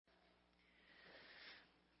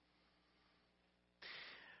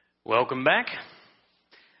Welcome back,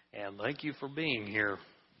 and thank you for being here.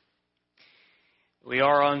 We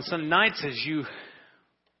are on Sunday nights, as you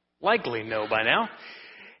likely know by now,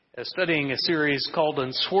 studying a series called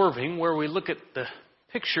Unswerving, where we look at the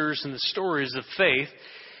pictures and the stories of faith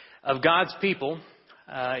of God's people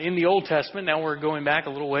in the Old Testament. Now we're going back a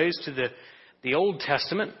little ways to the Old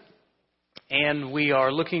Testament, and we are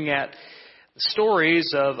looking at the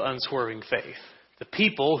stories of unswerving faith. The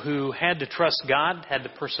people who had to trust God, had to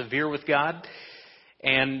persevere with God,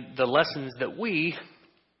 and the lessons that we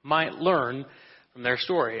might learn from their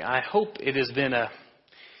story. I hope it has been a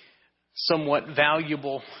somewhat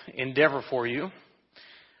valuable endeavor for you.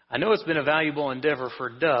 I know it's been a valuable endeavor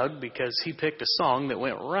for Doug because he picked a song that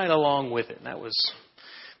went right along with it. And that was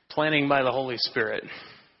planning by the Holy Spirit.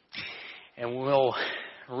 And we'll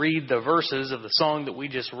read the verses of the song that we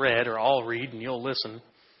just read, or I'll read and you'll listen.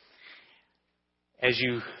 As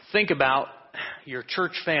you think about your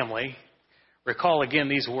church family, recall again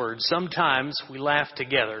these words. Sometimes we laugh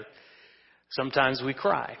together. Sometimes we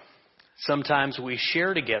cry. Sometimes we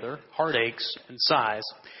share together heartaches and sighs.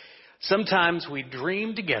 Sometimes we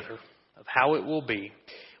dream together of how it will be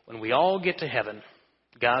when we all get to heaven,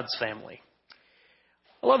 God's family.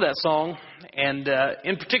 I love that song, and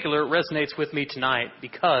in particular, it resonates with me tonight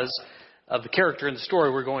because of the character and the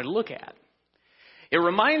story we're going to look at. It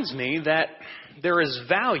reminds me that there is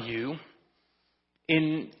value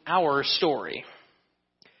in our story.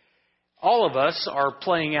 All of us are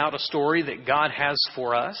playing out a story that God has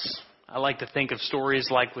for us. I like to think of stories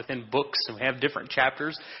like within books, and we have different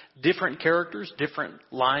chapters, different characters, different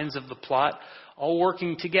lines of the plot, all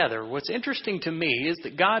working together. What's interesting to me is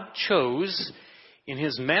that God chose, in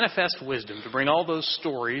His manifest wisdom, to bring all those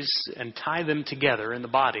stories and tie them together in the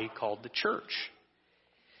body called the church.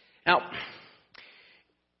 Now,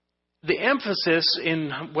 the emphasis in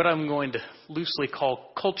what I'm going to loosely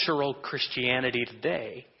call cultural Christianity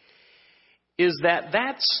today is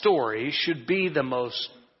that story should be the most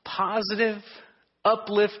positive,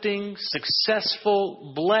 uplifting,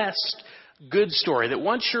 successful, blessed, good story. That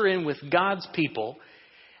once you're in with God's people,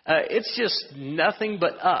 it's just nothing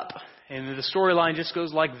but up. And the storyline just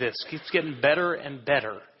goes like this, keeps getting better and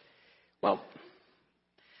better. Well,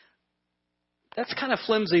 that's kind of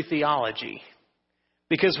flimsy theology.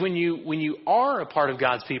 Because when you are a part of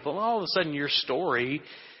God's people, all of a sudden your story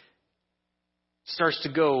starts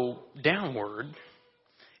to go downward,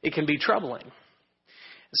 it can be troubling.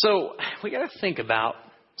 So we got to think about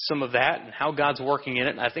some of that and how God's working in it.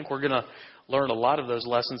 And I think we're going to learn a lot of those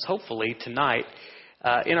lessons, hopefully, tonight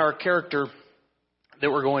in our character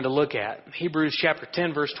that we're going to look at. Hebrews chapter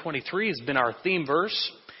 10, verse 23 has been our theme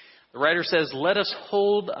verse. The writer says, "Let us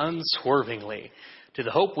hold unswervingly to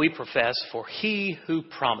the hope we profess, for He who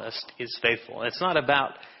promised is faithful." And it's not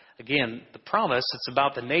about, again, the promise. It's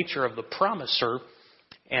about the nature of the promiser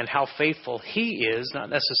and how faithful He is, not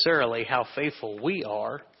necessarily how faithful we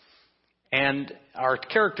are. And our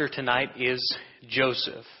character tonight is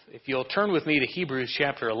Joseph. If you'll turn with me to Hebrews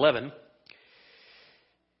chapter 11.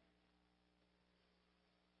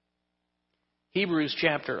 Hebrews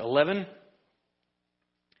chapter 11.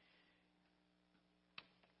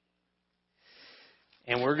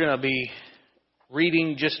 And we're going to be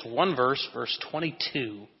reading just one verse, verse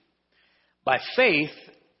 22. "By faith,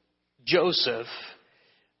 Joseph,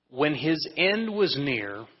 when his end was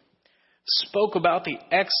near, spoke about the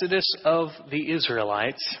exodus of the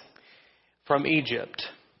Israelites from Egypt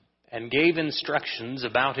and gave instructions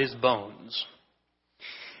about his bones."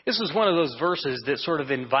 This is one of those verses that sort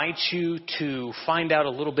of invites you to find out a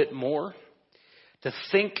little bit more, to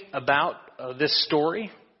think about this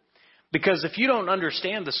story. Because if you don't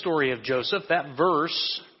understand the story of Joseph, that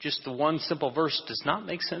verse, just the one simple verse, does not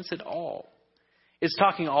make sense at all. It's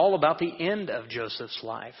talking all about the end of Joseph's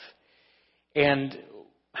life. And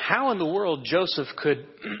how in the world Joseph could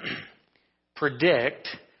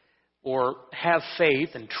predict or have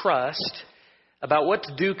faith and trust about what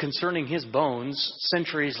to do concerning his bones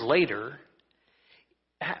centuries later,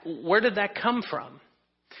 where did that come from?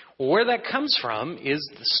 Well, where that comes from is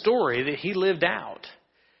the story that he lived out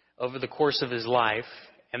over the course of his life.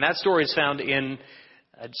 And that story is found in,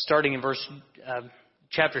 starting in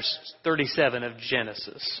chapter 37 of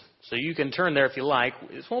Genesis. So you can turn there if you like.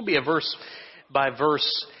 This won't be a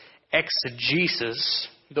verse-by-verse exegesis,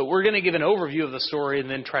 but we're going to give an overview of the story and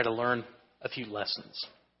then try to learn a few lessons.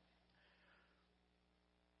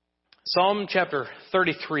 Psalm chapter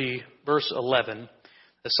 33, verse 11,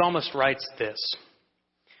 the psalmist writes this: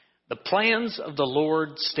 "The plans of the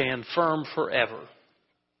Lord stand firm forever,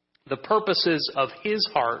 the purposes of His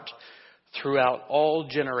heart throughout all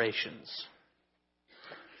generations."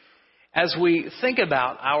 As we think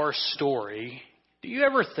about our story, do you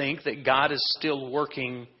ever think that God is still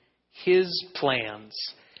working His plans,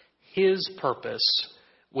 His purpose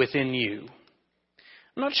within you?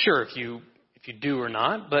 I'm not sure if you do or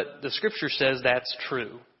not, but the Scripture says that's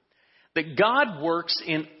true. That God works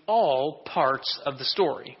in all parts of the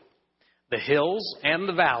story. The hills and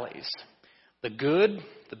the valleys. The good,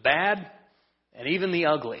 the bad, and even the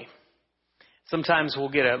ugly. Sometimes we'll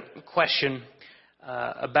get a question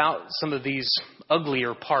about some of these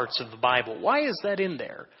uglier parts of the Bible. Why is that in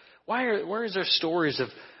there? Where is there stories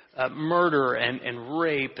of murder and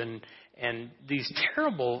rape and these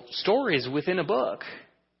terrible stories within a book?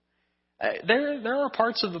 There are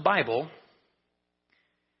parts of the Bible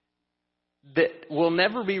that will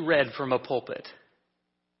never be read from a pulpit.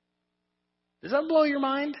 Does that blow your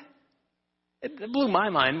mind? It blew my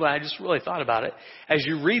mind when I just really thought about it. As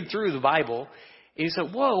you read through the Bible, and you say,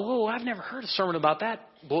 whoa, I've never heard a sermon about that.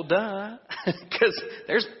 Well, duh. Because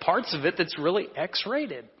there's parts of it that's really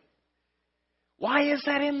X-rated. Why is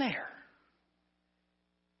that in there?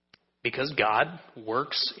 Because God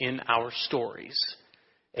works in our stories.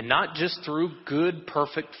 And not just through good,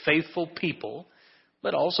 perfect, faithful people,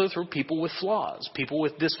 but also through people with flaws, people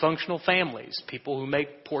with dysfunctional families, people who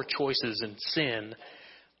make poor choices and sin.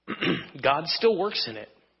 God still works in it.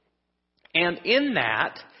 And in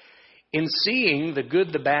that, in seeing the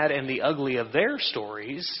good, the bad, and the ugly of their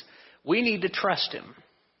stories, we need to trust Him.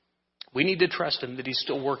 We need to trust Him that He's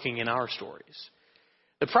still working in our stories.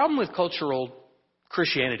 The problem with cultural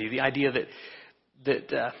Christianity, the idea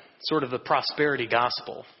that sort of the prosperity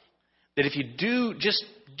gospel, that if you just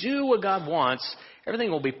do what God wants,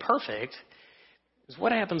 everything will be perfect, is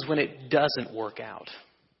what happens when it doesn't work out?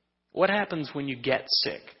 What happens when you get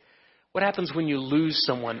sick? What happens when you lose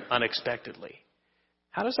someone unexpectedly?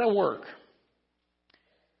 How does that work?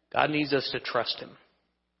 God needs us to trust Him.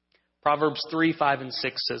 Proverbs 3, 5, and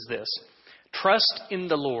 6 says this: "Trust in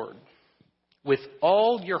the Lord with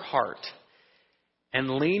all your heart and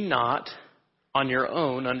lean not on your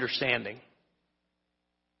own understanding.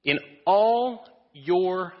 In all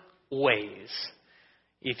your ways."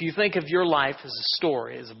 If you think of your life as a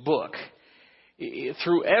story, as a book,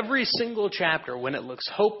 through every single chapter, when it looks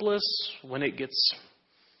hopeless, when it gets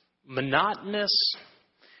monotonous,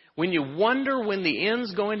 when you wonder when the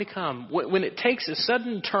end's going to come, when it takes a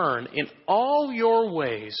sudden turn, in all your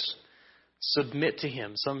ways, submit to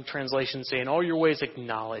Him. Some translations say, in all your ways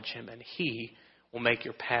acknowledge Him, and He will make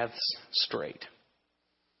your paths straight.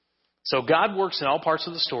 So God works in all parts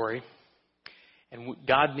of the story, and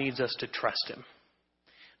God needs us to trust Him.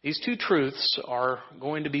 These two truths are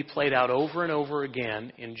going to be played out over and over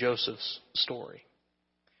again in Joseph's story.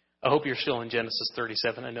 I hope you're still in Genesis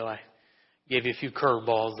 37. I know I gave you a few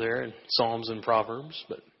curveballs there in Psalms and Proverbs.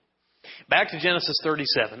 But back to Genesis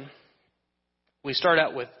 37. We start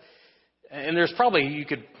out with, and there's probably, you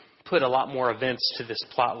could put a lot more events to this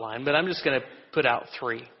plot line, but I'm just going to put out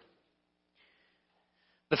three.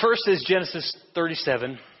 The first is Genesis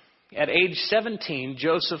 37. At age 17,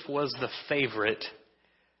 Joseph was the favorite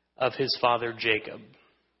of his father Jacob.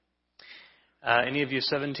 Any of you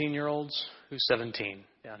 17-year-olds? Who's 17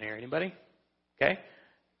 down here? Anybody? Okay.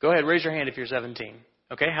 Go ahead, raise your hand if you're 17.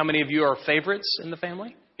 Okay. How many of you are favorites in the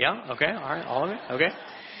family? Yeah? Okay. All right. All of you? Okay.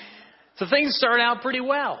 So things start out pretty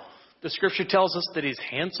well. The Scripture tells us that he's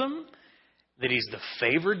handsome, that he's the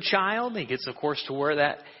favored child. He gets, of course, to wear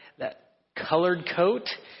that colored coat.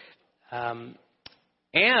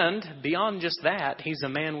 And beyond just that, he's a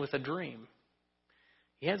man with a dream.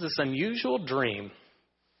 He has this unusual dream.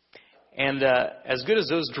 And as good as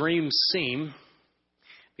those dreams seem,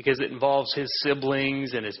 because it involves his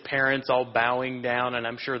siblings and his parents all bowing down, and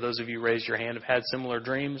I'm sure those of you who raised your hand have had similar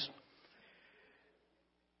dreams,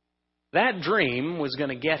 that dream was going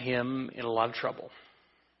to get him in a lot of trouble.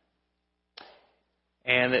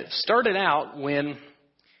 And it started out when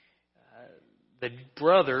the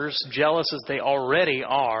brothers, jealous as they already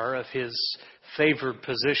are of his favored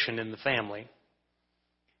position in the family,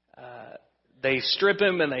 they strip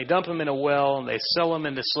him and they dump him in a well and they sell him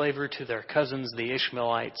into slavery to their cousins, the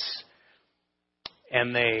Ishmaelites.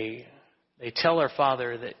 And they tell their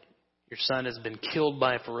father that your son has been killed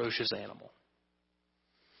by a ferocious animal.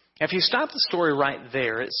 Now, if you stop the story right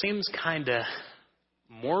there, it seems kind of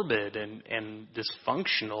morbid and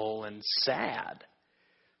dysfunctional and sad.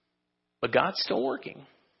 But God's still working.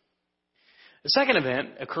 The second event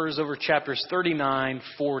occurs over chapters 39,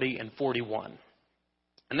 40, and 41.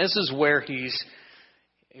 And this is where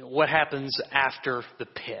what happens after the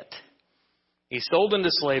pit. He's sold into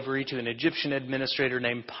slavery to an Egyptian administrator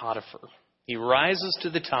named Potiphar. He rises to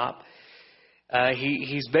the top.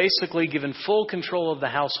 He's basically given full control of the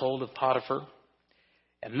household of Potiphar.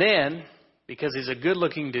 And then, because he's a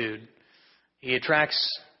good-looking dude, he attracts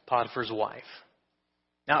Potiphar's wife.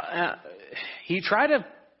 Now, he tried to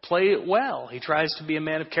play it well. He tries to be a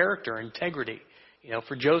man of character, integrity.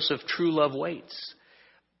 For Joseph, true love waits.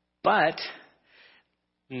 But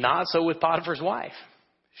not so with Potiphar's wife.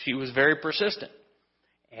 She was very persistent.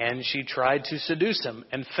 And she tried to seduce him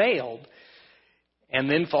and failed. And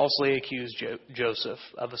then falsely accused Joseph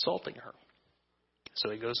of assaulting her. So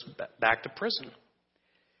he goes back to prison.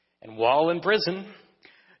 And while in prison,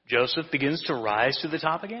 Joseph begins to rise to the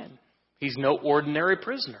top again. He's no ordinary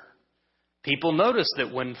prisoner. People notice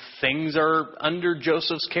that when things are under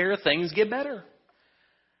Joseph's care, things get better.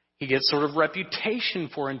 He gets sort of reputation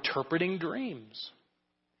for interpreting dreams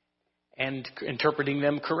and interpreting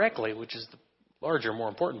them correctly, which is the larger, more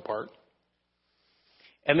important part.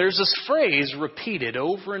 And there's this phrase repeated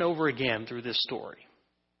over and over again through this story.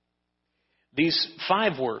 These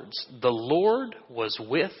 5 words, the Lord was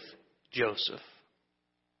with Joseph.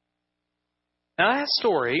 Now that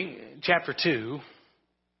story, chapter 2,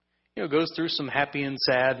 goes through some happy and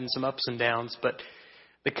sad and some ups and downs, but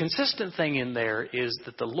the consistent thing in there is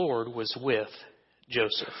that the Lord was with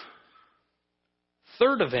Joseph.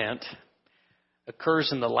 Third event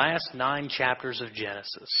occurs in the last 9 chapters of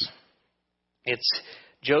Genesis. It's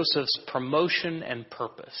Joseph's promotion and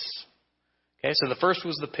purpose. Okay, so the first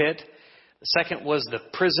was the pit. The second was the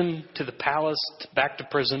prison to the palace, back to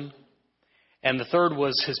prison. And the third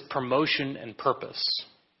was his promotion and purpose.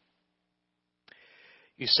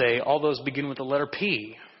 You say, all those begin with the letter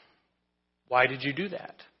P. Why did you do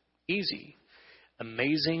that? Easy.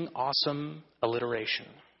 Amazing, awesome alliteration.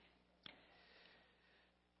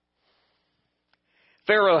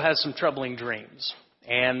 Pharaoh has some troubling dreams.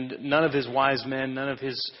 And none of his wise men, none of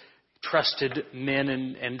his trusted men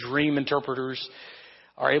and dream interpreters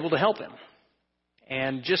are able to help him.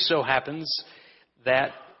 And just so happens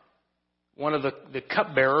that one of the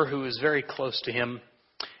cupbearer who is very close to him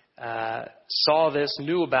saw this,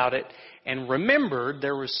 knew about it, and remembered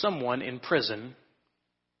there was someone in prison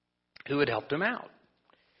who had helped him out.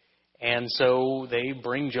 And so they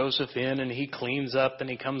bring Joseph in, and he cleans up, and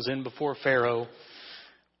he comes in before Pharaoh.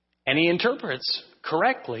 And he interprets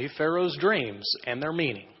correctly Pharaoh's dreams and their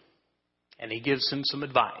meaning. And he gives him some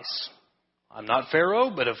advice. I'm not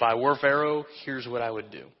Pharaoh, but if I were Pharaoh, here's what I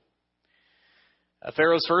would do.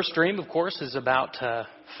 Pharaoh's first dream, of course, is about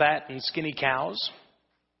fat and skinny cows.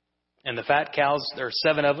 And the fat cows, there are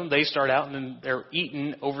 7 of them. They start out and then they're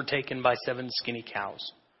eaten, overtaken by 7 skinny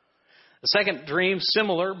cows. The second dream,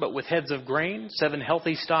 similar, but with heads of grain. 7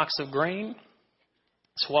 healthy stalks of grain,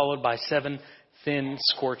 swallowed by 7 thin,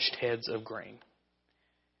 scorched heads of grain.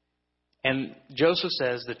 And Joseph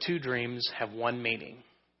says the 2 dreams have one meaning.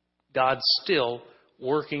 God's still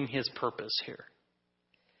working his purpose here.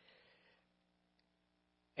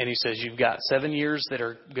 And he says, you've got 7 years that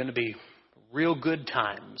are going to be real good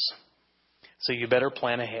times. So you better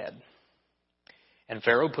plan ahead. And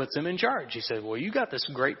Pharaoh puts him in charge. He said, well, you got this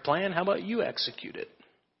great plan. How about you execute it?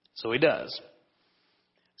 So he does.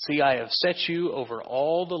 See, I have set you over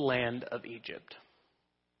all the land of Egypt.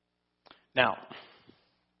 Now,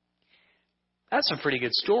 that's a pretty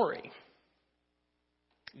good story.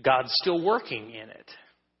 God's still working in it.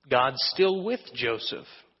 God's still with Joseph.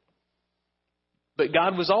 But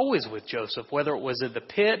God was always with Joseph, whether it was at the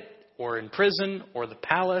pit or in prison or the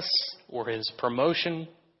palace or his promotion.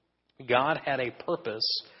 God had a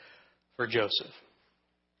purpose for Joseph.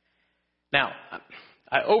 Now,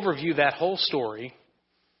 I overview that whole story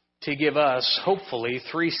to give us, hopefully,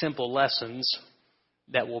 3 simple lessons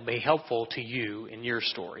that will be helpful to you in your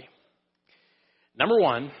story. Number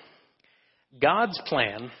 1, God's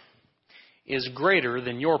plan is greater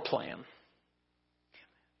than your plan.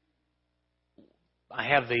 I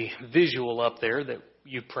have the visual up there that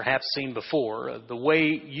you've perhaps seen before, the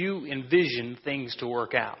way you envision things to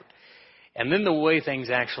work out, and then the way things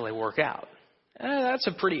actually work out. That's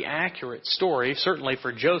a pretty accurate story, certainly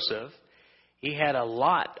for Joseph. He had a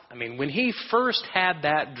lot. I mean, when he first had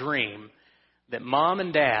that dream that mom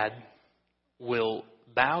and dad will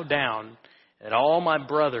bow down, that all my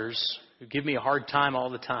brothers who give me a hard time all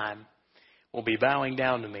the time will be bowing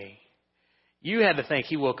down to me. You had to think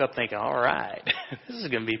he woke up thinking, all right, this is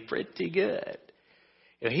going to be pretty good.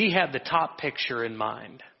 He had the top picture in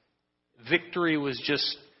mind. Victory was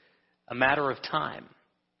just a matter of time.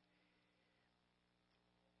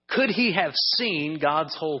 Could he have seen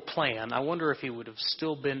God's whole plan? I wonder if he would have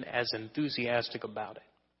still been as enthusiastic about it.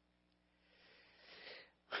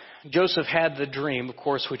 Joseph had the dream, of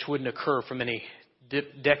course, which wouldn't occur for many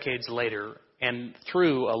decades later. and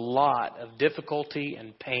through a lot of difficulty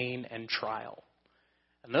and pain and trial.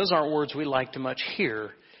 And those aren't words we like to much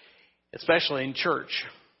hear, especially in church.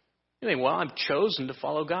 You think, well, I've chosen to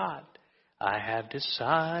follow God. I have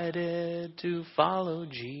decided to follow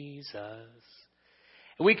Jesus.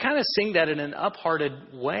 And we kind of sing that in an uphearted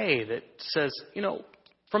way that says,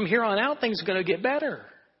 from here on out, things are going to get better.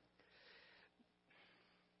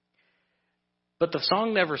 But the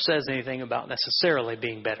song never says anything about necessarily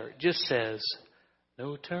being better. It just says,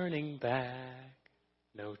 no turning back,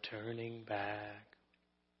 no turning back.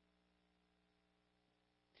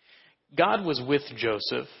 God was with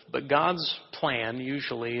Joseph, but God's plan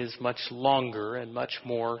usually is much longer and much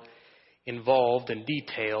more involved and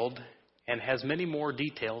detailed and has many more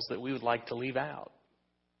details that we would like to leave out.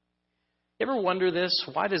 You ever wonder this?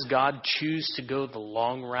 Why does God choose to go the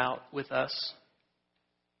long route with us?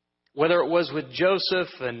 Whether it was with Joseph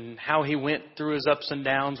and how he went through his ups and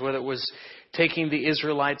downs, whether it was taking the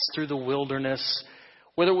Israelites through the wilderness,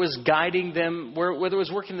 whether it was guiding them, whether it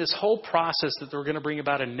was working this whole process that they were going to bring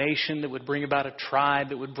about a nation, that would bring about a tribe,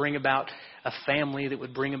 that would bring about a family, that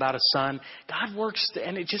would bring about a son. God works,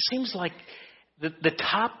 and it just seems like the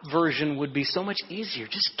top version would be so much easier.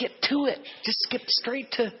 Just get to it. Just skip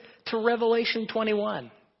straight to Revelation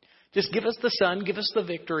 21. Just give us the son, give us the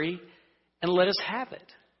victory, and let us have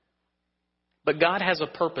it. But God has a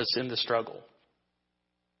purpose in the struggle.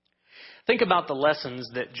 Think about the lessons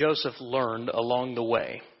that Joseph learned along the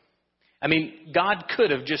way. I mean, God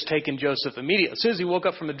could have just taken Joseph immediately. As soon as he woke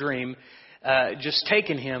up from a dream, just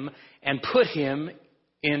taken him and put him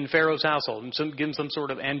in Pharaoh's household and give him some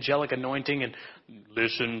sort of angelic anointing and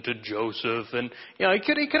listen to Joseph. And,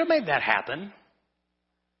 he could have made that happen.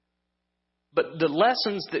 But the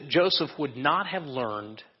lessons that Joseph would not have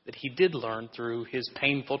learned, that he did learn through his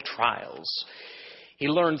painful trials. He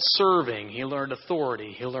learned serving. He learned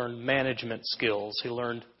authority. He learned management skills. He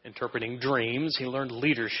learned interpreting dreams. He learned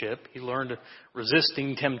leadership. He learned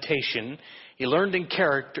resisting temptation. He learned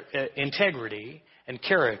integrity and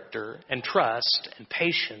character and trust and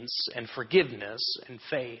patience and forgiveness and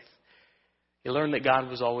faith. He learned that God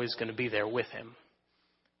was always going to be there with him.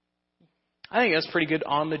 I think that's pretty good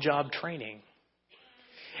on-the-job training.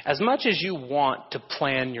 As much as you want to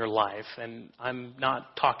plan your life, and I'm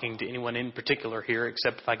not talking to anyone in particular here,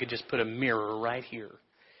 except if I could just put a mirror right here.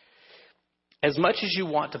 As much as you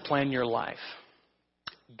want to plan your life,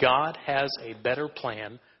 God has a better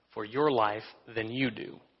plan for your life than you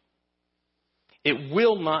do. It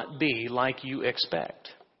will not be like you expect.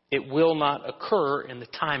 It will not occur in the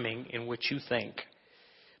timing in which you think.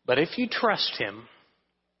 But if you trust Him,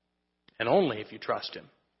 and only if you trust Him,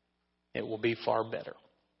 it will be far better.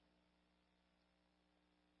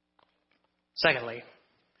 Secondly,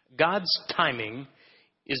 God's timing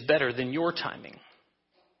is better than your timing.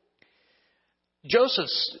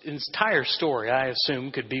 Joseph's entire story, I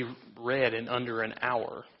assume, could be read in under an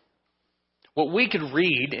hour. What we could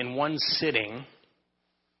read in one sitting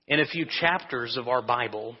in a few chapters of our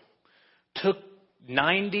Bible took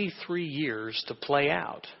 93 years to play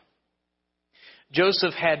out.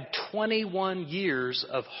 Joseph had 21 years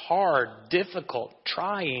of hard, difficult,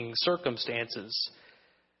 trying circumstances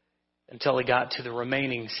until he got to the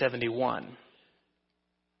remaining 71.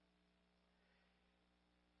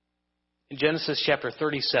 In Genesis chapter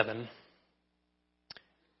 37,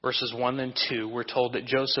 verses 1 and 2, we're told that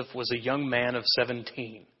Joseph was a young man of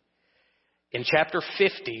 17. In chapter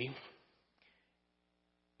 50,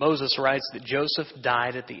 Moses writes that Joseph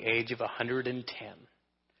died at the age of 110.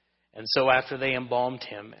 And so after they embalmed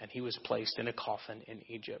him, and he was placed in a coffin in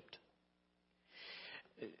Egypt.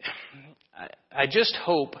 I just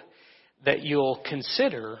hope that you'll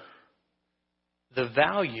consider the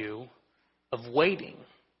value of waiting.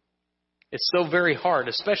 It's so very hard,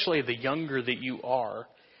 especially the younger that you are,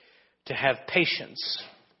 to have patience.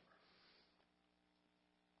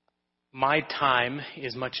 My time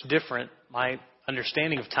is much different. My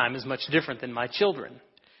understanding of time is much different than my children.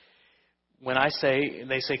 When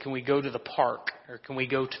they say, can we go to the park? Or can we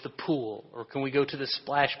go to the pool? Or can we go to the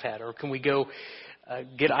splash pad? Or can we go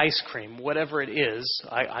get ice cream? Whatever it is,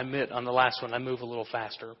 I admit on the last one, I move a little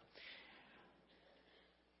faster.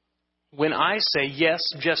 When I say, yes,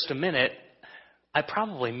 just a minute, I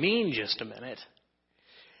probably mean just a minute.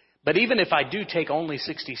 But even if I do take only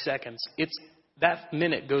 60 seconds, that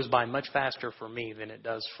minute goes by much faster for me than it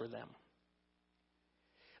does for them.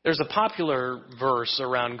 There's a popular verse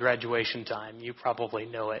around graduation time. You probably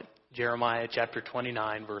know it. Jeremiah chapter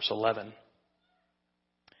 29, verse 11.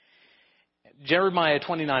 Jeremiah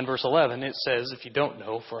 29, verse 11, it says, if you don't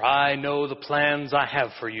know, for I know the plans I have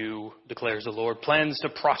for you, declares the Lord, plans to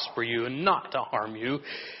prosper you and not to harm you,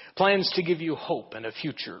 Plans to give you hope and a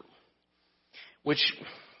future, which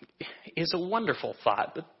is a wonderful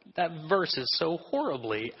thought, but that verse is so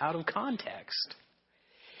horribly out of context.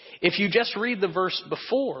 If you just read the verse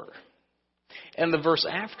before and the verse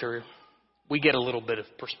after, we get a little bit of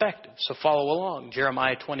perspective. So follow along.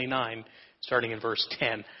 Jeremiah 29, starting in verse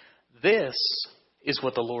 10. This is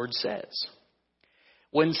what the Lord says.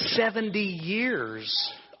 When 70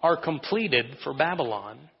 years are completed for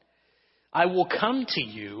Babylon, I will come to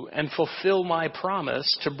you and fulfill my promise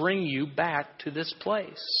to bring you back to this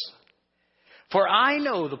place. For I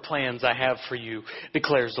know the plans I have for you,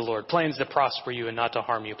 declares the Lord. Plans to prosper you and not to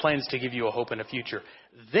harm you. Plans to give you a hope and a future.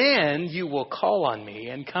 Then you will call on me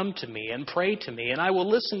and come to me and pray to me, and I will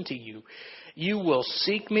listen to you. You will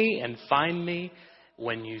seek me and find me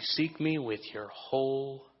when you seek me with your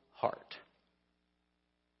whole heart.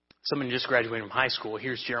 Someone just graduated from high school.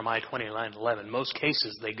 Here's Jeremiah 29:11. Most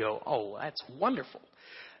cases they go, oh, that's wonderful.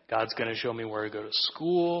 God's going to show me where to go to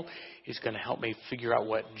school. He's going to help me figure out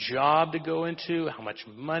what job to go into, how much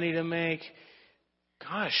money to make.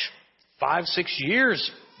 Gosh, 5-6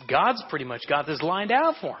 years, God's pretty much got this lined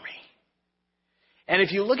out for me. And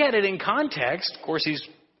if you look at it in context, of course, he's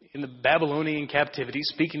in the Babylonian captivity,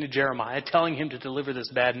 speaking to Jeremiah, telling him to deliver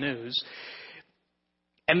this bad news.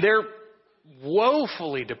 And they're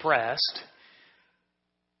woefully depressed.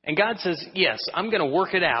 And God says, yes, I'm going to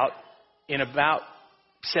work it out in about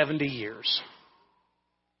 70 years.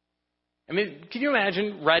 I mean, can you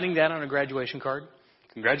imagine writing that on a graduation card?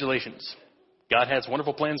 Congratulations. God has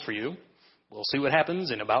wonderful plans for you. We'll see what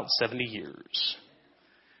happens in about 70 years.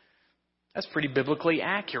 That's pretty biblically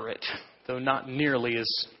accurate, though not nearly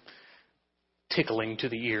as tickling to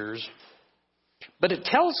the ears. But it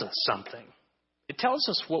tells us something. It tells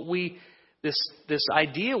us what this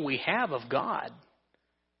idea we have of God.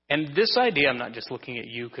 And this idea, I'm not just looking at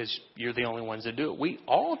you because you're the only ones that do it. We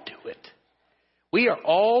all do it. We are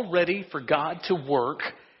all ready for God to work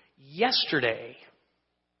yesterday.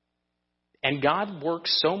 And God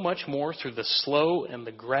works so much more through the slow and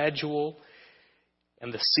the gradual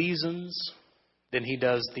and the seasons than he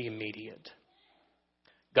does the immediate.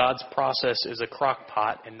 God's process is a crock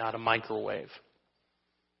pot and not a microwave.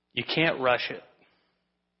 You can't rush it.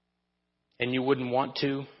 And you wouldn't want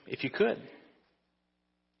to if you could.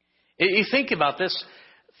 You think about this.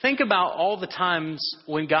 Think about all the times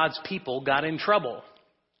when God's people got in trouble.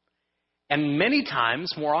 And many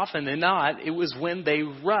times, more often than not, it was when they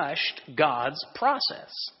rushed God's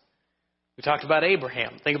process. We talked about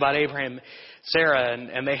Abraham. Think about Abraham, Sarah,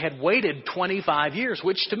 and they had waited 25 years,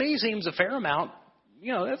 which to me seems a fair amount.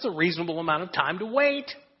 You know, that's a reasonable amount of time to wait.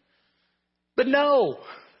 But no,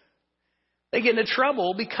 they get into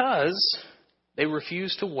trouble because they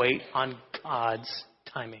refuse to wait on God's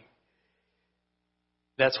timing.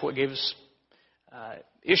 That's what gave us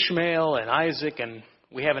Ishmael and Isaac, and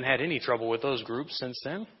we haven't had any trouble with those groups since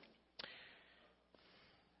then.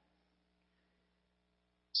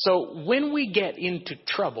 So when we get into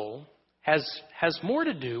trouble, has more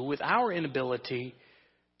to do with our inability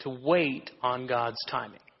to wait on God's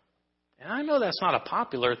timing. And I know that's not a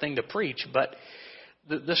popular thing to preach, but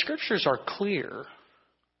the scriptures are clear.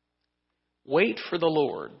 Wait for the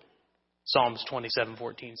Lord. Psalms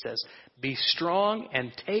 27:14 says, be strong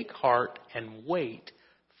and take heart and wait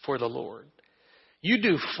for the Lord. You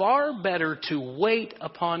do far better to wait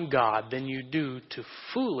upon God than you do to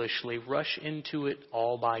foolishly rush into it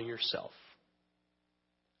all by yourself.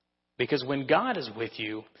 Because when God is with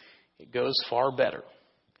you, it goes far better.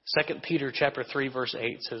 2 Peter chapter 3 verse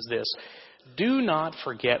 8 says this, do not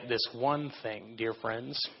forget this one thing, dear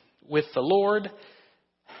friends. With the Lord,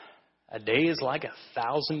 a day is like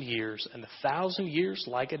 1,000 years, and 1,000 years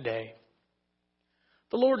like a day.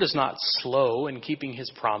 The Lord is not slow in keeping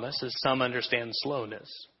his promise, as some understand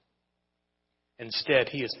slowness. Instead,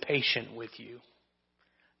 he is patient with you,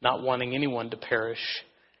 not wanting anyone to perish,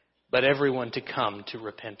 but everyone to come to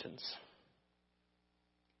repentance.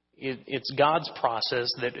 It's God's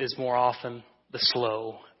process that is more often the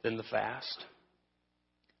slow than the fast.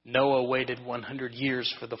 Noah waited 100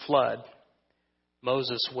 years for the flood.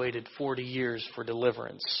 Moses waited 40 years for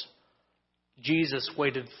deliverance. Jesus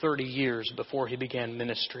waited 30 years before he began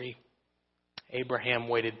ministry. Abraham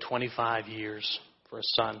waited 25 years for a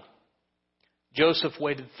son. Joseph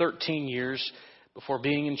waited 13 years before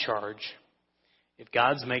being in charge. If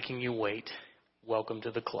God's making you wait, welcome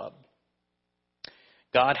to the club.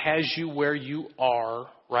 God has you where you are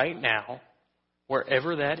right now,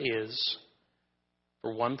 wherever that is,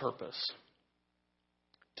 for one purpose: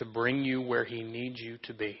 to bring you where he needs you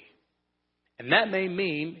to be. And that may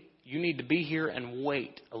mean you need to be here and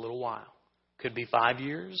wait a little while. Could be 5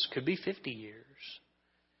 years, could be 50 years.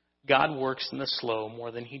 God works in the slow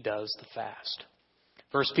more than he does the fast.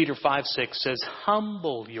 1 Peter 5:6 says,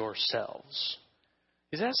 humble yourselves.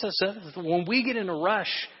 When we get in a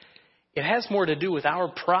rush, it has more to do with our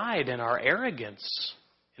pride and our arrogance.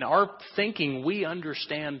 In our thinking, we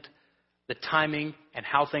understand the timing and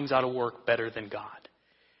how things ought to work better than God.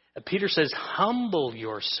 Peter says, humble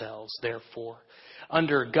yourselves, therefore,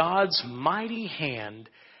 under God's mighty hand,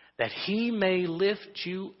 that he may lift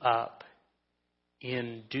you up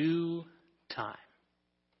in due time.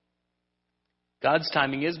 God's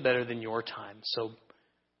timing is better than your time, so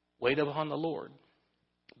wait upon the Lord.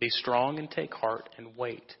 Be strong and take heart and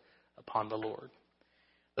wait upon the Lord.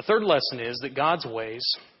 The third lesson is that God's ways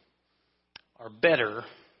are better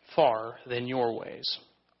far than your ways.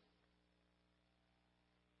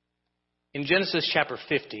 In Genesis chapter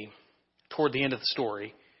 50, toward the end of the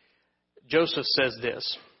story, Joseph says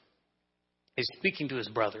this. He's speaking to his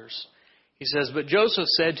brothers. He says, but Joseph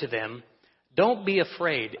said to them, don't be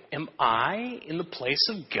afraid. Am I in the place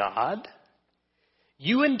of God?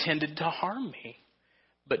 You intended to harm me,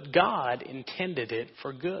 but God intended it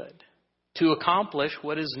for good, to accomplish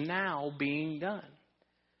what is now being done,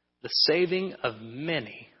 the saving of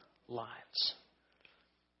many lives.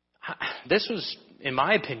 This was, in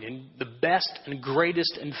my opinion, the best and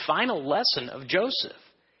greatest and final lesson of Joseph.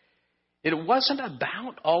 It wasn't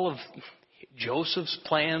about all of Joseph's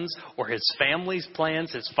plans or his family's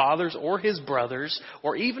plans, his father's or his brothers,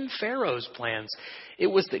 or even Pharaoh's plans. It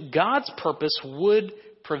was that God's purpose would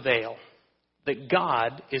prevail, that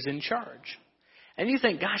God is in charge. And you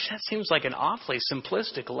think, gosh, that seems like an awfully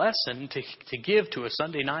simplistic lesson to give to a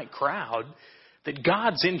Sunday night crowd, that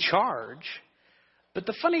God's in charge. But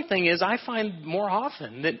the funny thing is, I find more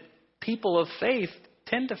often that people of faith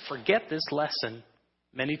tend to forget this lesson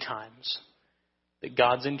many times, that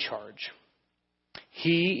God's in charge.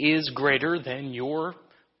 He is greater than your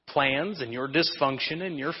plans and your dysfunction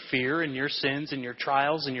and your fear and your sins and your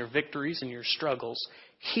trials and your victories and your struggles.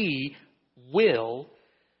 He will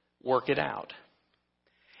work it out.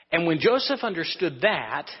 And when Joseph understood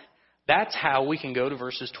that, that's how we can go to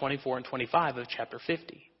verses 24 and 25 of chapter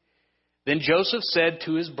 50. Then Joseph said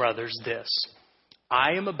to his brothers this,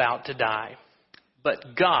 I am about to die,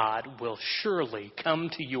 but God will surely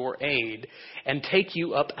come to your aid and take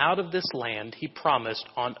you up out of this land he promised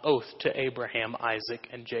on oath to Abraham, Isaac,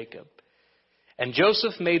 and Jacob. And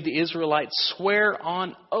Joseph made the Israelites swear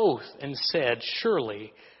on oath and said,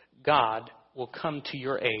 surely God will come to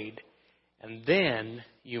your aid, and then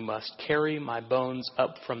you must carry my bones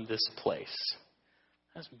up from this place.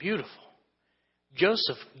 That's beautiful.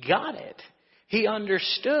 Joseph got it. He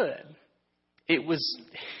understood. It was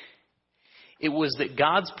that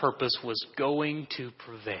God's purpose was going to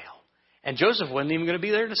prevail. And Joseph wasn't even going to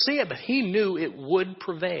be there to see it, but he knew it would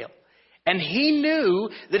prevail. And he knew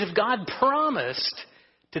that if God promised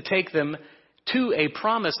to take them to a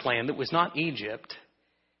promised land that was not Egypt,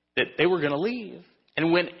 that they were going to leave.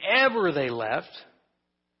 And whenever they left,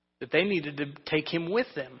 that they needed to take him with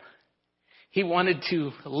them. He wanted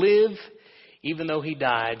to live, even though he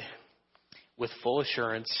died, with full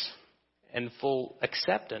assurance and full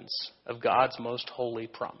acceptance of God's most holy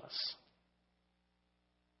promise.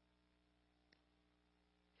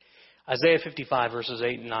 Isaiah 55 verses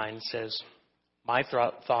 8 and 9 says, my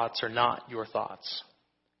thoughts are not your thoughts,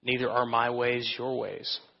 neither are my ways your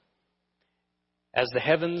ways. As the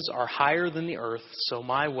heavens are higher than the earth, so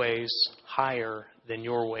my ways higher than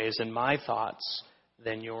your ways, and my thoughts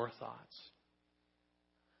than your thoughts.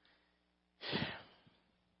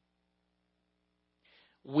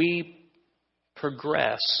 We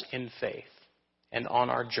progress in faith and on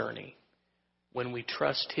our journey when we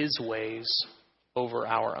trust his ways over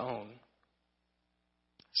our own.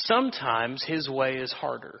 Sometimes his way is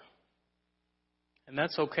harder, and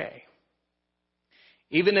that's okay.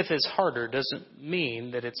 Even if it's harder doesn't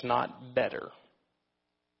mean that it's not better.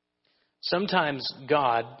 Sometimes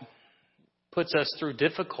God puts us through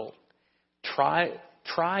difficult,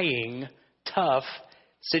 trying, tough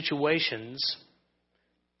situations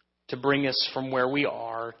to bring us from where we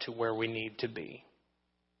are to where we need to be.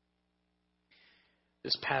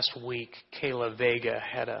 This past week, Kayla Vega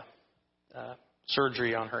had a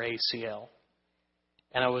surgery on her ACL.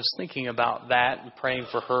 And I was thinking about that and praying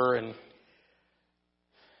for her, and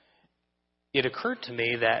it occurred to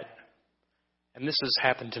me that, and this has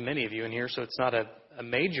happened to many of you in here, so it's not a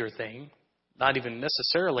major thing, not even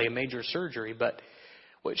necessarily a major surgery, but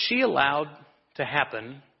what she allowed to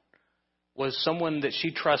happen was someone that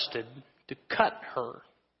she trusted to cut her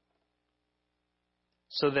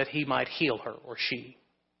so that he might heal her, or she.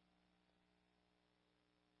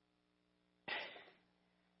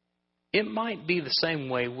 it might be the same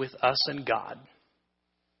way with us and God.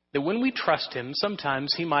 That when we trust Him,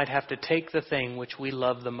 sometimes He might have to take the thing which we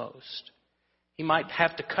love the most. He might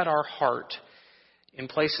have to cut our heart in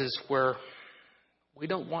places where we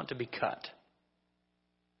don't want to be cut.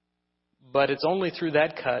 But it's only through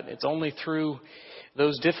that cut, it's only through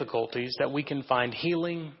those difficulties that we can find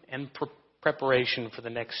healing and preparation for the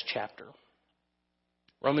next chapter.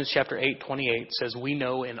 Romans chapter 8:28 says, "We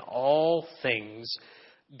know in all things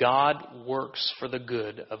God works for the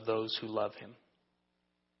good of those who love Him."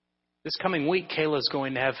 This coming week, Kayla's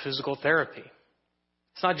going to have physical therapy.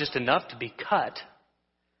 It's not just enough to be cut,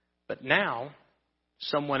 but now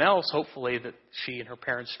someone else, hopefully that she and her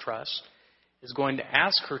parents trust, is going to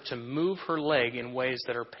ask her to move her leg in ways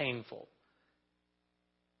that are painful.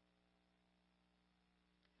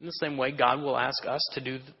 In the same way, God will ask us to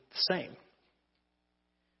do the same.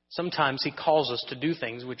 Sometimes He calls us to do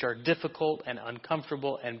things which are difficult and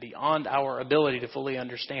uncomfortable and beyond our ability to fully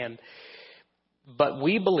understand. But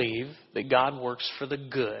we believe that God works for the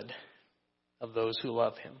good of those who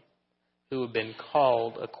love Him, who have been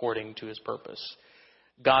called according to His purpose.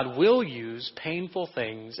 God will use painful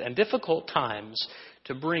things and difficult times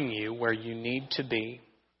to bring you where you need to be.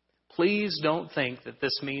 Please don't think that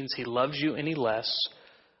this means He loves you any less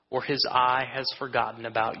or His eye has forgotten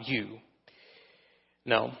about you.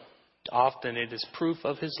 No, often it is proof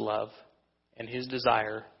of His love and His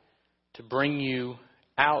desire to bring you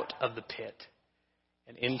out of the pit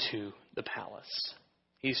and into the palace.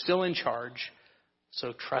 He's still in charge,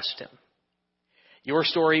 so trust Him. Your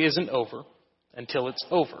story isn't over until it's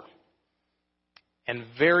over. And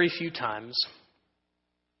very few times,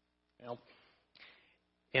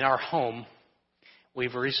 in our home,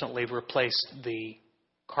 we've recently replaced the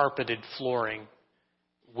carpeted flooring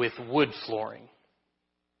with wood flooring,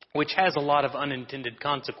 which has a lot of unintended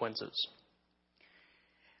consequences.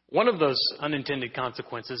 One of those unintended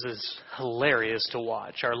consequences is hilarious to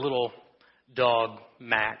watch. Our little dog,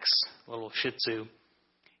 Max, little Shih Tzu,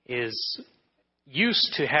 is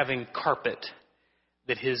used to having carpet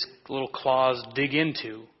that his little claws dig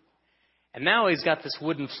into. And now he's got this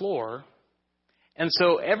wooden floor. And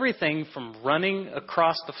so everything from running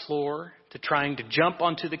across the floor to trying to jump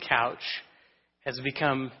onto the couch has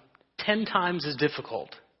become 10 times as difficult.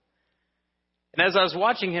 And as I was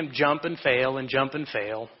watching him jump and fail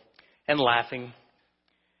and laughing,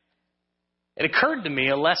 it occurred to me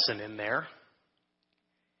a lesson in there.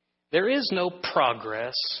 There is no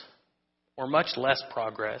progress, or much less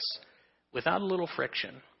progress, without a little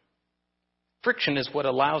friction. Friction is what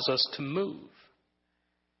allows us to move.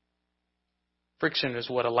 Friction is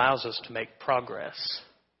what allows us to make progress.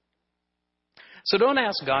 So don't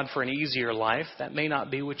ask God for an easier life. That may not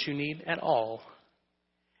be what you need at all.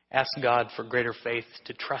 Ask God for greater faith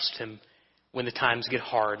to trust Him when the times get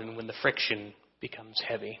hard and when the friction becomes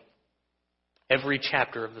heavy. Every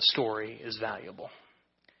chapter of the story is valuable.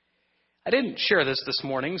 I didn't share this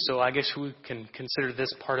morning, so I guess we can consider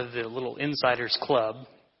this part of the little Insiders Club.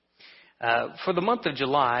 For the month of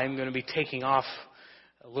July, I'm going to be taking off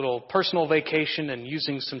a little personal vacation and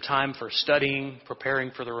using some time for studying,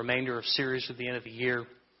 preparing for the remainder of series at the end of the year.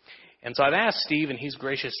 And so I've asked Steve, and he's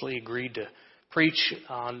graciously agreed to preach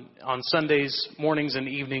on Sundays, mornings and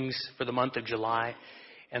evenings for the month of July.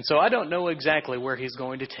 And so I don't know exactly where he's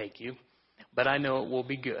going to take you, but I know it will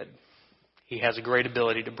be good. He has a great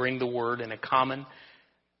ability to bring the Word in a common,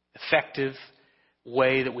 effective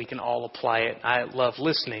way that we can all apply it. I love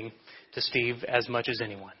listening to Steve as much as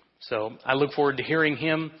anyone. So I look forward to hearing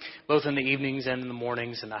him both in the evenings and in the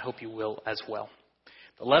mornings, and I hope you will as well.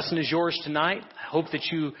 The lesson is yours tonight. I hope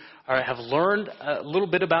that you have learned a little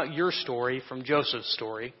bit about your story from Joseph's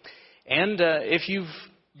story. And if you've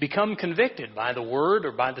become convicted by the Word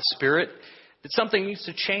or by the Spirit that something needs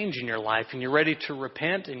to change in your life and you're ready to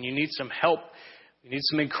repent and you need some help, you need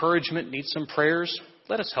some encouragement, need some prayers,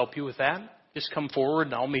 let us help you with that. Just come forward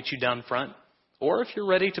and I'll meet you down front. Or if you're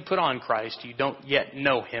ready to put on Christ, you don't yet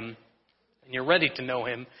know Him, and you're ready to know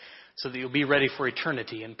Him so that you'll be ready for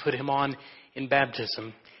eternity and put Him on in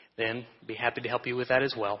baptism, then be happy to help you with that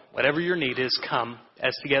as well. Whatever your need is, come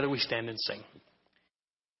as together we stand and sing.